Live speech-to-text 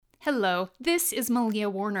Hello, this is Malia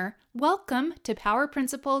Warner. Welcome to Power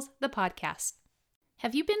Principles, the podcast.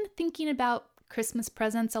 Have you been thinking about Christmas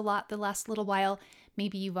presents a lot the last little while?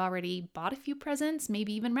 Maybe you've already bought a few presents,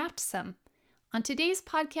 maybe even wrapped some. On today's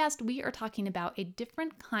podcast, we are talking about a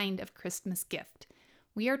different kind of Christmas gift.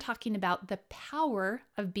 We are talking about the power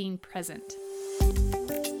of being present.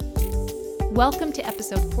 Welcome to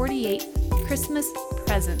episode 48, Christmas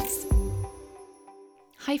Presents.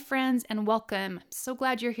 Hi friends, and welcome. I'm so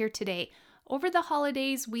glad you're here today. Over the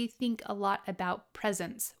holidays, we think a lot about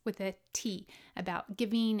presents with a T, about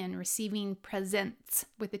giving and receiving presents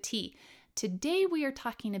with a T. Today we are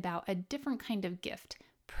talking about a different kind of gift,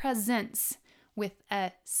 presents with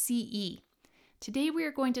a CE. Today we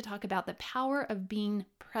are going to talk about the power of being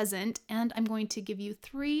present, and I'm going to give you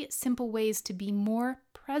 3 simple ways to be more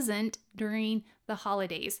present during the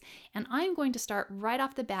holidays. And I'm going to start right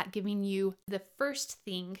off the bat giving you the first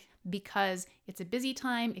thing because it's a busy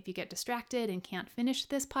time. If you get distracted and can't finish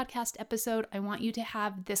this podcast episode, I want you to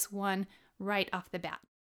have this one right off the bat.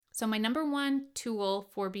 So my number 1 tool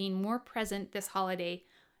for being more present this holiday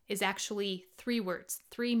is actually 3 words,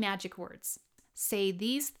 3 magic words. Say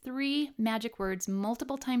these 3 magic words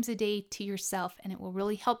multiple times a day to yourself, and it will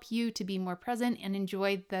really help you to be more present and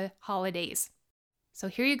enjoy the holidays. So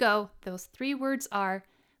here you go. Those 3 words are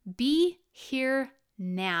be here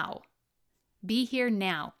now. Be here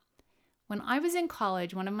now. When I was in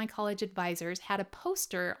college, one of my college advisors had a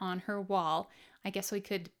poster on her wall. I guess we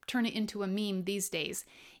could turn it into a meme these days.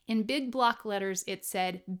 In big block letters, it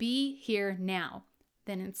said, be here now.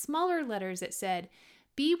 Then in smaller letters, it said,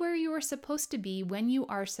 be where you are supposed to be when you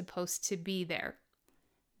are supposed to be there.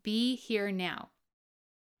 Be here now.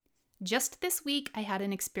 Just this week, I had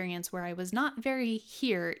an experience where I was not very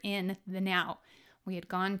here in the now. We had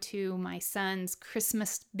gone to my son's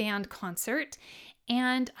Christmas band concert,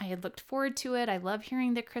 and I had looked forward to it. I love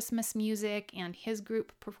hearing the Christmas music, and his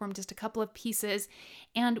group performed just a couple of pieces,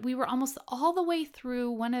 and we were almost all the way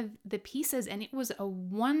through one of the pieces, and it was a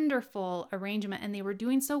wonderful arrangement, and they were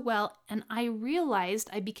doing so well, and I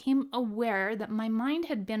became aware that my mind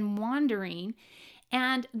had been wandering,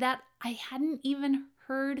 and that I hadn't even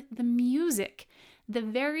heard the music, the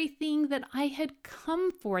very thing that I had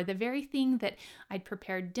come for, the very thing that I'd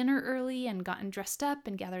prepared dinner early and gotten dressed up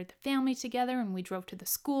and gathered the family together, and we drove to the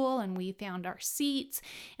school and we found our seats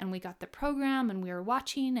and we got the program and we were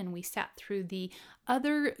watching and we sat through the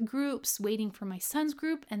other groups waiting for my son's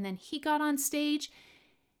group, and then he got on stage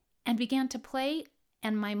and began to play,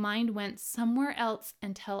 and my mind went somewhere else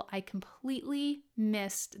until I completely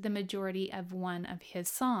missed the majority of one of his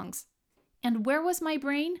songs. And where was my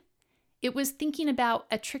brain? It was thinking about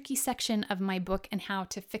a tricky section of my book and how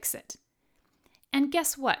to fix it. And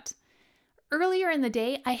guess what? Earlier in the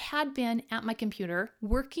day, I had been at my computer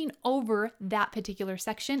working over that particular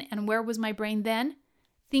section, and where was my brain then?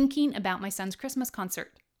 Thinking about my son's Christmas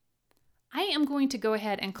concert. I am going to go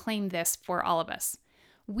ahead and claim this for all of us.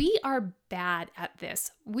 We are bad at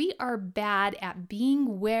this. We are bad at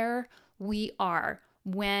being where we are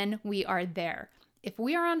when we are there. If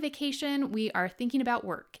we are on vacation, we are thinking about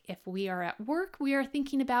work. If we are at work, we are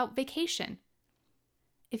thinking about vacation.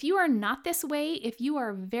 If you are not this way, if you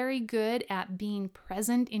are very good at being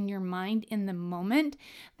present in your mind in the moment,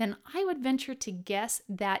 then I would venture to guess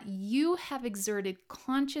that you have exerted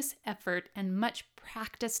conscious effort and much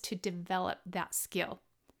practice to develop that skill.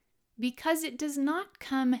 Because it does not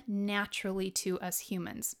come naturally to us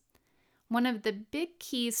humans. One of the big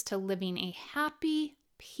keys to living a happy,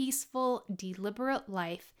 peaceful, deliberate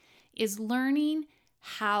life is learning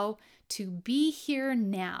how to be here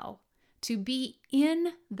now, to be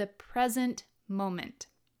in the present moment.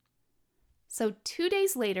 So 2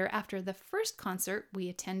 days later, after the first concert, we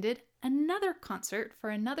attended another concert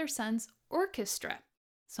for another son's orchestra.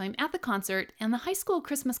 So I'm at the concert, and the high school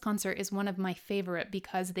Christmas concert is one of my favorite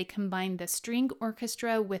because they combine the string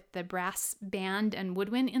orchestra with the brass band and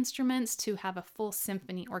woodwind instruments to have a full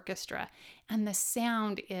symphony orchestra. And the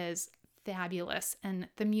sound is fabulous, and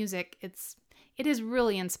the music, it is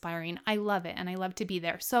really inspiring. I love it, and I love to be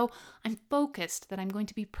there. So I'm focused that I'm going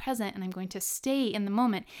to be present and I'm going to stay in the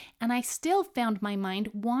moment. And I still found my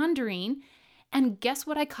mind wandering, and guess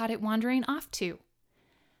what I caught it wandering off to?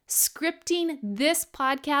 Scripting this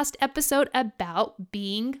podcast episode about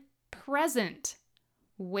being present.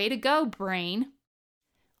 Way to go, brain.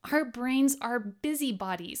 Our brains are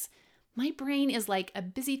busybodies. My brain is like a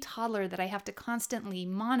busy toddler that I have to constantly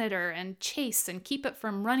monitor and chase and keep it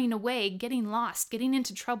from running away, getting lost, getting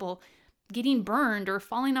into trouble, getting burned, or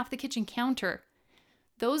falling off the kitchen counter.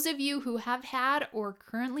 Those of you who have had or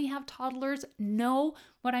currently have toddlers know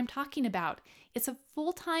what I'm talking about. It's a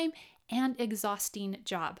full-time and exhausting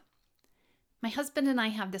job. My husband and I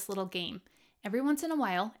have this little game. Every once in a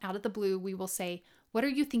while, out of the blue, we will say, "What are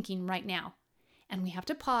you thinking right now?" And we have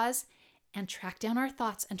to pause and track down our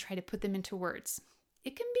thoughts and try to put them into words.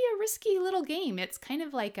 It can be a risky little game. It's kind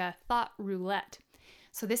of like a thought roulette.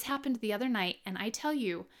 So this happened the other night, and I tell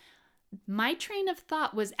you, my train of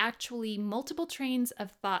thought was actually multiple trains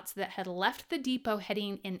of thoughts that had left the depot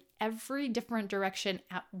heading in every different direction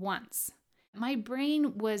at once. My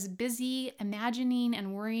brain was busy imagining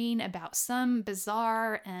and worrying about some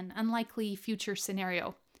bizarre and unlikely future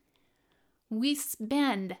scenario. We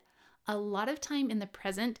spend a lot of time in the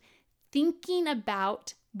present thinking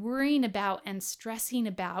about, worrying about, and stressing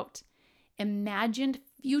about imagined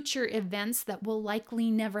future events that will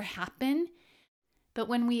likely never happen. But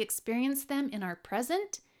when we experience them in our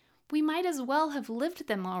present, we might as well have lived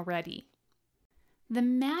them already. The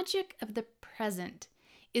magic of the present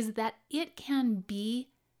is that it can be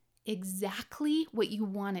exactly what you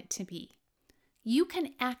want it to be. You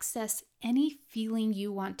can access any feeling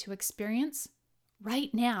you want to experience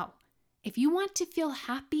right now. If you want to feel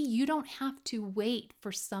happy, you don't have to wait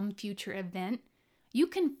for some future event. You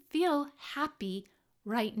can feel happy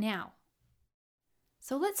right now.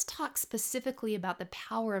 So let's talk specifically about the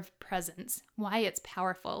power of presence, why it's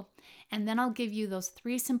powerful, and then I'll give you those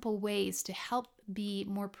 3 simple ways to help be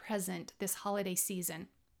more present this holiday season.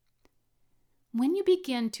 When you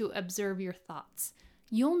begin to observe your thoughts,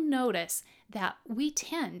 you'll notice that we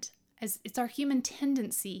tend, as it's our human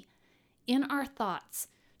tendency in our thoughts,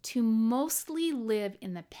 to mostly live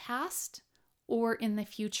in the past or in the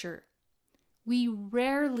future. We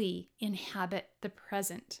rarely inhabit the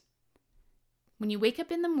present. When you wake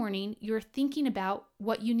up in the morning, you're thinking about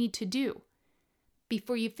what you need to do.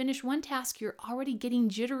 Before you finish one task, you're already getting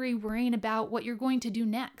jittery worrying about what you're going to do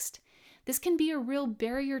next. This can be a real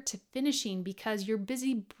barrier to finishing because your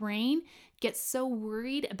busy brain gets so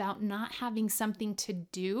worried about not having something to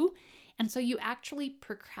do, and so you actually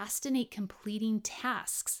procrastinate completing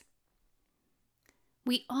tasks.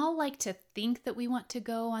 We all like to think that we want to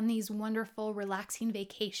go on these wonderful, relaxing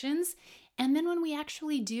vacations, and then when we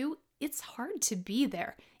actually do, it's hard to be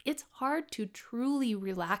there. It's hard to truly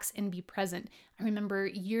relax and be present. I remember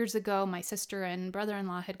years ago, my sister and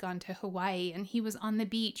brother-in-law had gone to Hawaii, and he was on the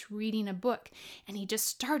beach reading a book, and he just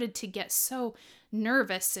started to get so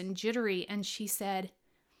nervous and jittery, and she said,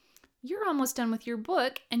 "You're almost done with your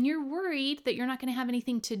book, and you're worried that you're not going to have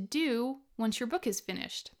anything to do once your book is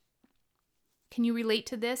finished." Can you relate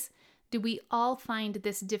to this? Do we all find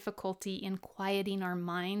this difficulty in quieting our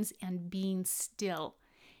minds and being still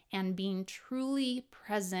and being truly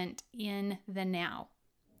present in the now?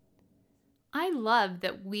 I love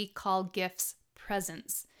that we call gifts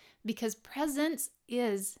presents because presence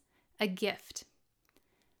is a gift.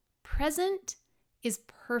 Present is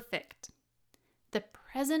perfect. The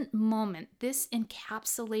present moment, this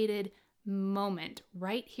encapsulated moment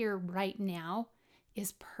right here, right now,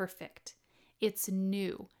 is perfect. It's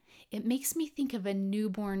new. It makes me think of a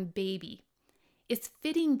newborn baby. It's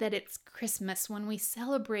fitting that it's Christmas when we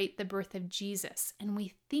celebrate the birth of Jesus and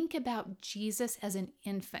we think about Jesus as an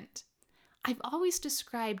infant. I've always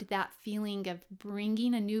described that feeling of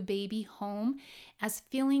bringing a new baby home as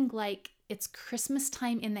feeling like it's Christmas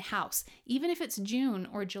time in the house. Even if it's June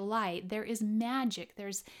or July, there is magic.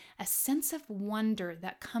 There's a sense of wonder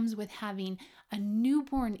that comes with having a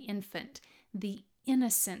newborn infant, the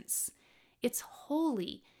innocence. It's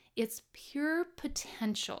holy. It's pure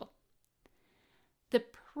potential. The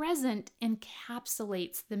present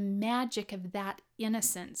encapsulates the magic of that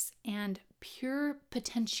innocence and pure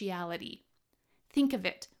potentiality. Think of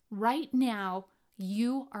it. Right now,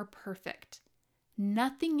 you are perfect.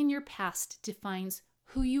 Nothing in your past defines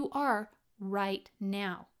who you are right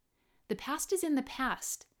now. The past is in the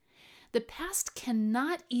past. The past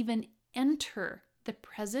cannot even enter the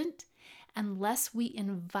present unless we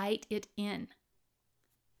invite it in.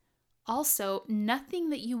 Also, nothing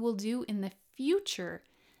that you will do in the future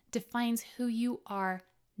defines who you are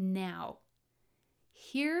now.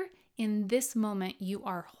 Here in this moment, you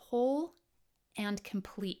are whole and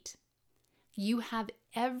complete. You have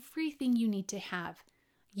everything you need to have.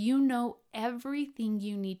 You know everything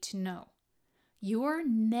you need to know. Your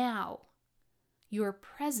now, your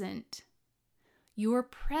present, your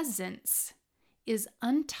presence is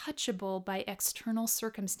untouchable by external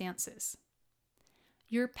circumstances.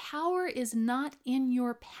 Your power is not in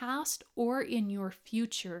your past or in your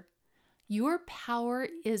future. Your power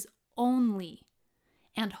is only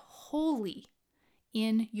and wholly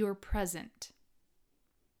in your present.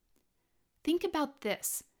 Think about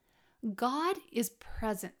this. God is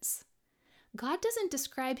presence. God doesn't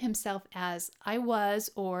describe himself as I was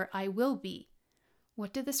or I will be.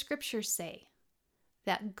 What do the scriptures say?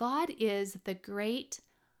 that God is the great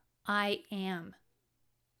I am.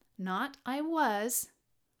 Not I was,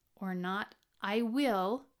 or not I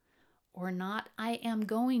will, or not I am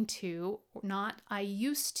going to, or not I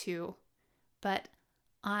used to, but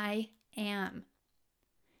I am.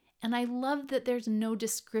 And I love that there's no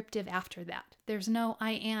descriptive after that. There's no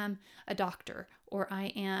I am a doctor, or I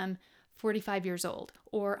am 45 years old,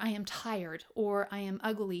 or I am tired, or I am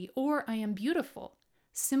ugly, or I am beautiful.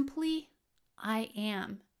 Simply, I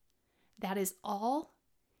am. That is all,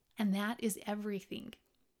 and that is everything.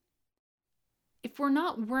 If we're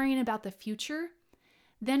not worrying about the future,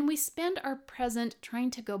 then we spend our present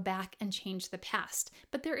trying to go back and change the past.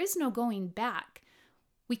 But there is no going back.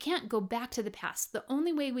 We can't go back to the past. The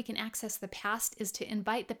only way we can access the past is to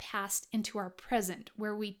invite the past into our present,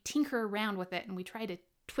 where we tinker around with it and we try to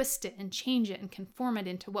twist it and change it and conform it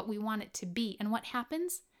into what we want it to be. And what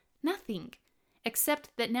happens? Nothing,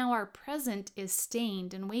 except that now our present is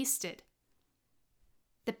stained and wasted.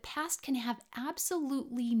 The past can have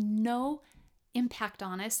absolutely no impact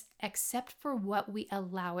on us except for what we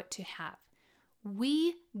allow it to have.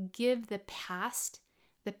 We give the past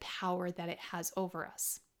the power that it has over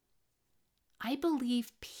us. I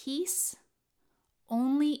believe peace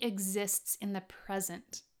only exists in the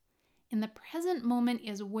present. In the present moment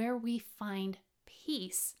is where we find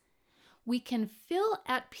peace. We can feel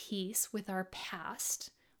at peace with our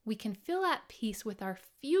past. We can feel at peace with our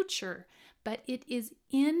future, but it is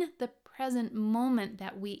in the present moment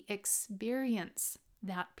that we experience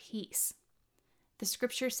that peace. The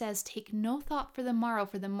scripture says, "Take no thought for the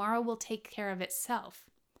morrow will take care of itself."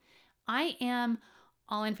 I am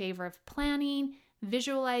all in favor of planning,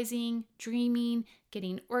 visualizing, dreaming,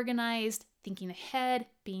 getting organized, thinking ahead,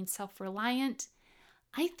 being self-reliant.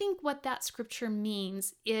 I think what that scripture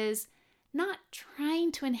means is not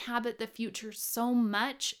trying to inhabit the future so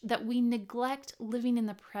much that we neglect living in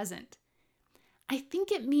the present. I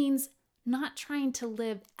think it means not trying to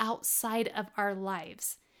live outside of our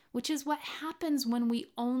lives, which is what happens when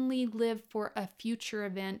we only live for a future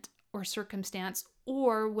event or circumstance,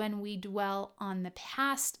 or when we dwell on the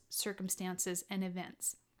past circumstances and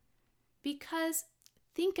events. Because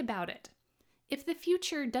think about it. If the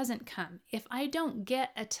future doesn't come, if I don't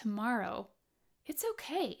get a tomorrow, it's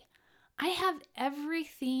okay. I have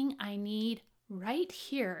everything I need right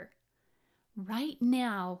here, right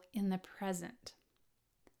now in the present.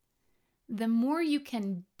 The more you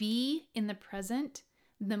can be in the present,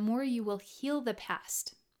 the more you will heal the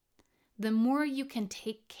past. The more you can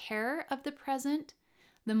take care of the present,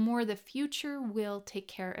 the more the future will take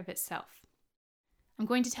care of itself. I'm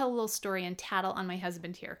going to tell a little story and tattle on my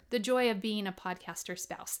husband here. The joy of being a podcaster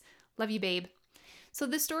spouse. Love you, babe. So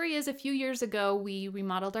the story is, a few years ago, we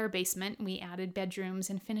remodeled our basement. We added bedrooms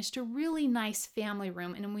and finished a really nice family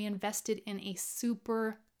room. And we invested in a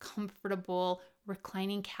super comfortable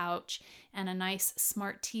reclining couch and a nice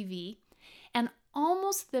smart TV. And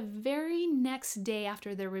almost the very next day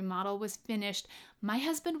after the remodel was finished, my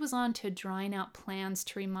husband was on to drawing out plans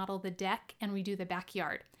to remodel the deck and redo the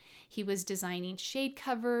backyard. He was designing shade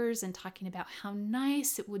covers and talking about how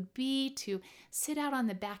nice it would be to sit out on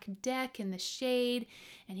the back deck in the shade.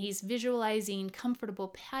 And he's visualizing comfortable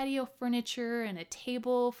patio furniture and a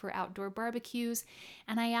table for outdoor barbecues.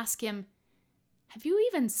 And I asked him, "Have you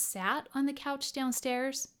even sat on the couch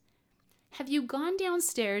downstairs? Have you gone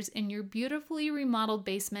downstairs in your beautifully remodeled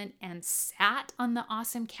basement and sat on the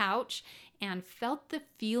awesome couch and felt the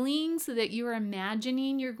feelings that you're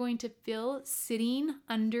imagining you're going to feel sitting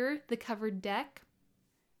under the covered deck?"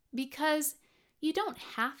 Because you don't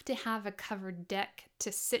have to have a covered deck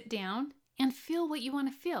to sit down and feel what you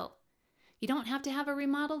want to feel. You don't have to have a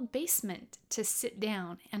remodeled basement to sit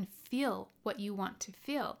down and feel what you want to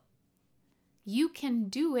feel. You can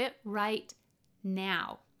do it right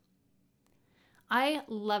now. I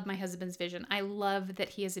love my husband's vision. I love that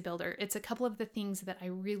he is a builder. It's a couple of the things that I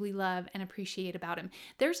really love and appreciate about him.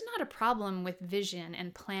 There's not a problem with vision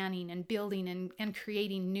and planning and building and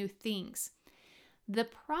creating new things. The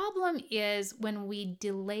problem is when we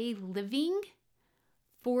delay living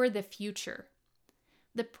for the future.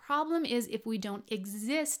 The problem is if we don't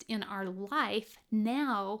exist in our life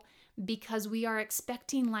now because we are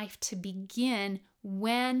expecting life to begin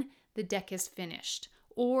when the deck is finished,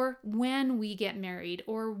 or when we get married,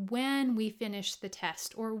 or when we finish the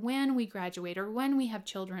test, or when we graduate, or when we have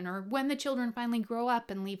children, or when the children finally grow up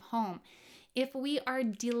and leave home. If we are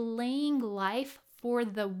delaying life for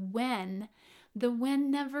the when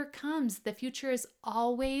never comes. The future is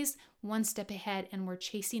always one step ahead, and we're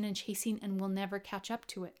chasing and we'll never catch up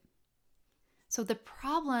to it. So the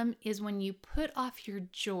problem is when you put off your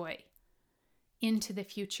joy into the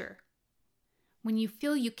future. When you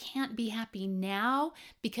feel you can't be happy now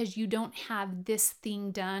because you don't have this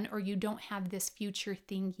thing done or you don't have this future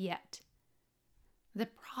thing yet. The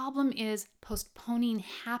problem is postponing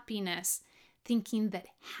happiness, thinking that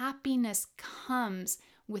happiness comes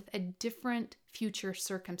with a different future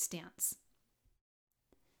circumstance.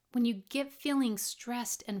 When you get feeling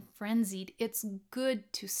stressed and frenzied, it's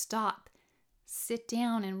good to stop, sit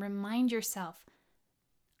down, and remind yourself,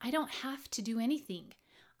 I don't have to do anything.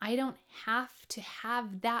 I don't have to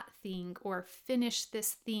have that thing or finish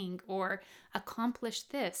this thing or accomplish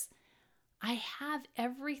this. I have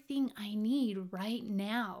everything I need right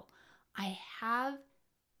now. I have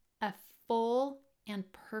a full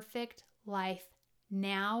and perfect life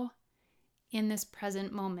now in this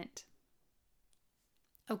present moment.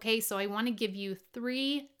 Okay, so I want to give you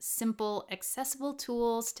 3 simple, accessible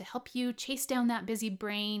tools to help you chase down that busy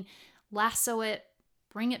brain, lasso it,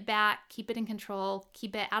 bring it back, keep it in control,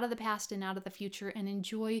 keep it out of the past and out of the future, and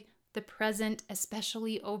enjoy the present,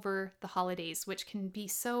 especially over the holidays, which can be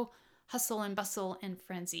so hustle and bustle and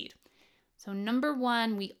frenzied. So number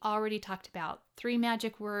 1, we already talked about 3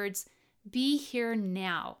 magic words. Be here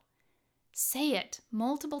now. Say it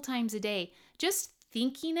multiple times a day. Just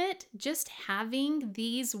thinking it, just having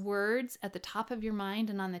these words at the top of your mind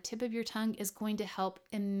and on the tip of your tongue is going to help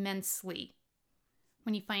immensely.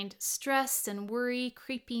 When you find stress and worry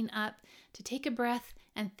creeping up, to take a breath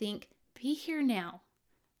and think, be here now.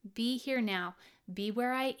 Be here now. Be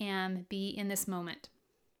where I am. Be in this moment.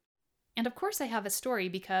 And of course, I have a story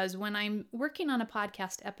because when I'm working on a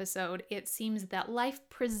podcast episode, it seems that life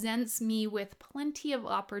presents me with plenty of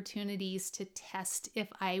opportunities to test if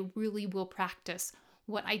I really will practice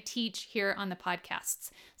what I teach here on the podcasts.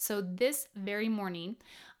 So this very morning,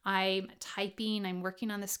 I'm typing, I'm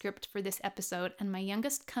working on the script for this episode, and my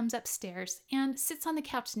youngest comes upstairs and sits on the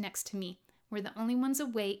couch next to me. We're the only ones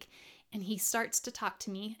awake, and he starts to talk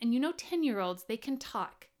to me. And 10-year-olds, they can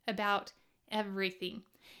talk about everything.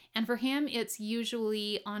 And for him, it's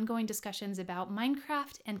usually ongoing discussions about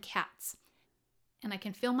Minecraft and cats. And I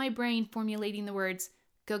can feel my brain formulating the words,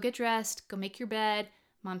 go get dressed, go make your bed,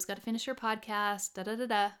 mom's got to finish her podcast,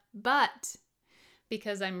 da-da-da-da. But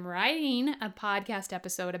because I'm writing a podcast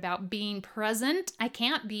episode about being present, I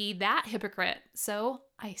can't be that hypocrite. So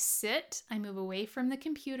I sit, I move away from the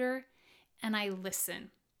computer, and I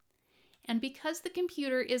listen. And because the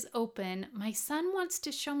computer is open, my son wants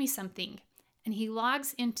to show me something. And he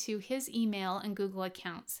logs into his email and Google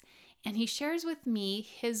accounts, and he shares with me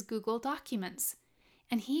his Google documents.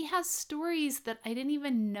 And he has stories that I didn't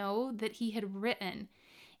even know that he had written.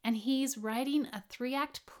 And he's writing a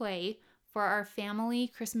 3-act play for our family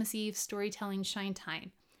Christmas Eve storytelling shine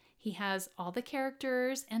time. He has all the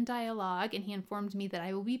characters and dialogue, and he informed me that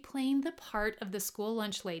I will be playing the part of the school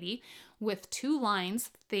lunch lady with 2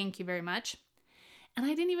 lines, thank you very much. And I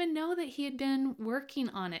didn't even know that he had been working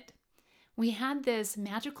on it. We had this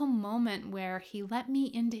magical moment where he let me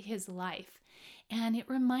into his life, and it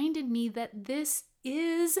reminded me that this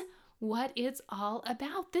is what it's all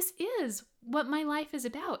about. This is what my life is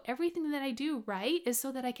about. Everything that I do, right, is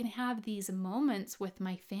so that I can have these moments with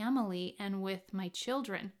my family and with my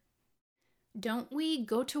children. Don't we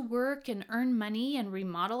go to work and earn money and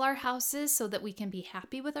remodel our houses so that we can be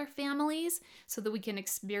happy with our families, so that we can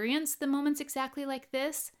experience the moments exactly like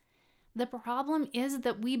this? The problem is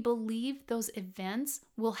that we believe those events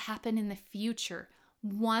will happen in the future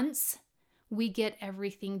once we get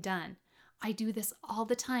everything done. I do this all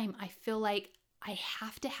the time. I feel like I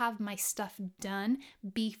have to have my stuff done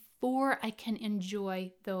before I can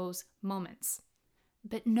enjoy those moments.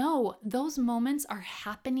 But no, those moments are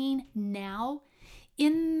happening now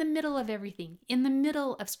in the middle of everything, in the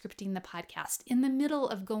middle of scripting the podcast, in the middle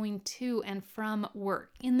of going to and from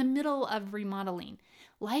work, in the middle of remodeling.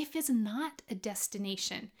 Life is not a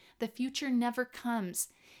destination. The future never comes.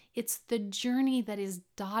 It's the journey that is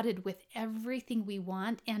dotted with everything we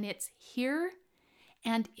want, and it's here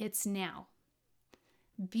and it's now.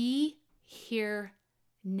 Be here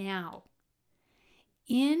now.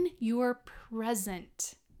 In your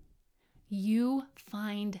present, you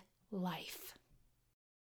find life.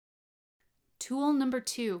 Tool number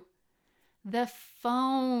 2, the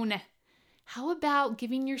phone. How about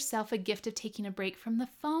giving yourself a gift of taking a break from the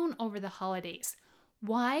phone over the holidays?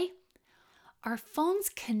 Why? Our phones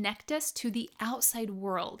connect us to the outside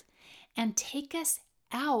world and take us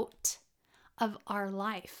out of our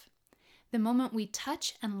life. The moment we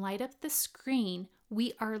touch and light up the screen,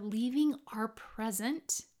 we are leaving our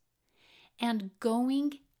present and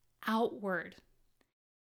going outward.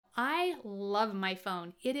 I love my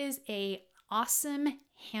phone. It is an awesome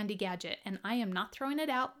handy gadget, and I am not throwing it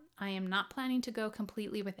out. I am not planning to go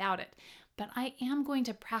completely without it, but I am going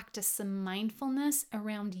to practice some mindfulness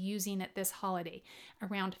around using it this holiday.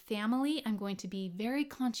 Around family, I'm going to be very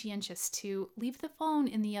conscientious to leave the phone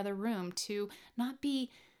in the other room, to not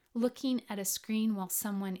be looking at a screen while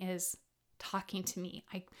someone is talking to me.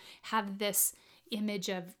 I have this image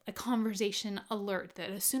of a conversation alert that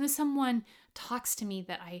as soon as someone talks to me,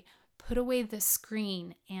 that I put away the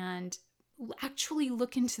screen and actually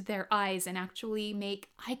look into their eyes and actually make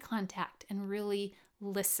eye contact and really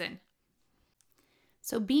listen.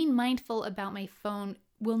 So being mindful about my phone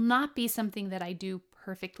will not be something that I do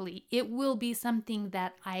perfectly. It will be something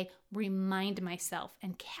that I remind myself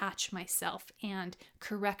and catch myself and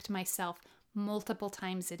correct myself multiple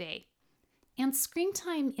times a day. And screen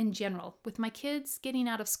time in general, with my kids getting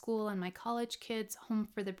out of school and my college kids home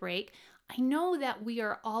for the break, I know that we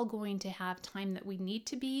are all going to have time that we need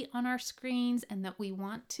to be on our screens and that we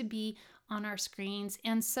want to be on our screens.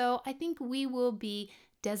 And so I think we will be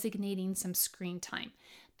designating some screen time.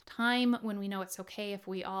 Time when we know it's okay if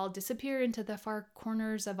we all disappear into the far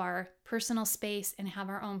corners of our personal space and have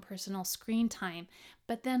our own personal screen time.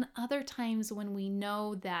 But then other times when we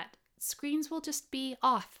know that screens will just be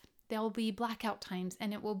off. There will be blackout times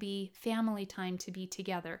and it will be family time to be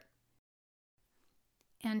together.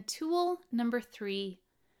 And tool number 3,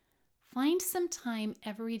 find some time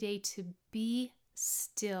every day to be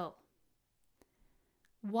still.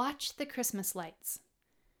 Watch the Christmas lights.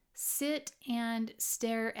 Sit and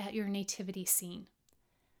stare at your nativity scene.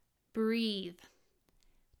 Breathe.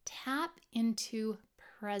 Tap into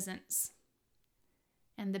presence.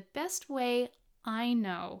 And the best way I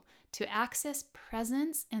know to access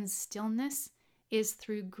presence and stillness is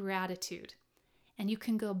through gratitude. And you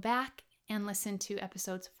can go back and listen to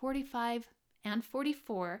episodes 45 and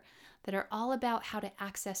 44 that are all about how to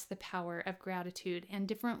access the power of gratitude and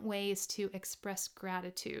different ways to express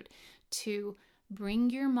gratitude, to bring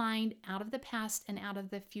your mind out of the past and out of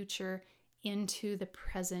the future into the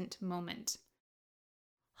present moment.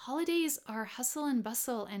 Holidays are hustle and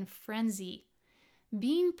bustle and frenzy.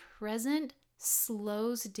 Being present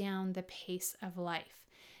slows down the pace of life.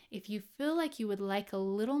 If you feel like you would like a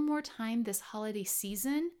little more time this holiday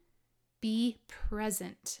season, be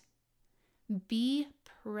present. Be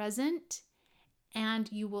present,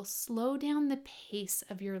 and you will slow down the pace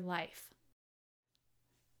of your life.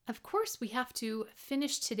 Of course, we have to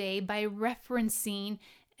finish today by referencing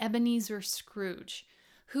Ebenezer Scrooge,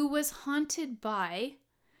 who was haunted by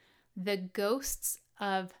the ghosts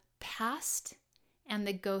of past and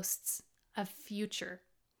the ghosts of future.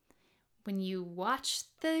 When you watch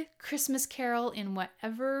the Christmas Carol in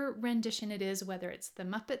whatever rendition it is, whether it's the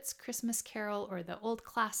Muppets Christmas Carol or the old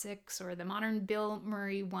classics or the modern Bill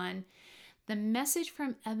Murray one, the message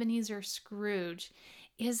from Ebenezer Scrooge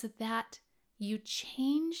is that you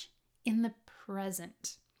change in the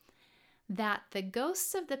present. That the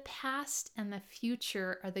ghosts of the past and the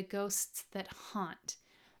future are the ghosts that haunt,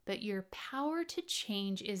 but your power to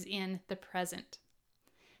change is in the present.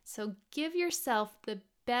 So give yourself the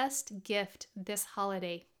best gift this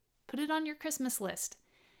holiday. Put it on your Christmas list.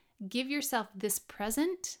 Give yourself this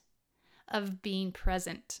present of being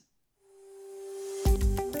present.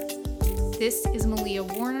 This is Malia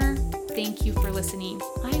Warner. Thank you for listening.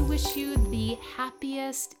 I wish you the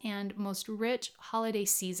happiest and most rich holiday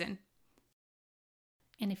season.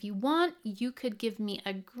 And if you want, you could give me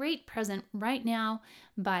a great present right now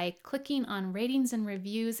by clicking on ratings and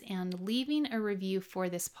reviews and leaving a review for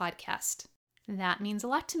this podcast. That means a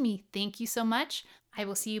lot to me. Thank you so much. I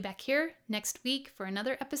will see you back here next week for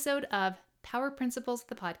another episode of Power Principles,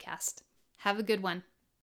 the podcast. Have a good one.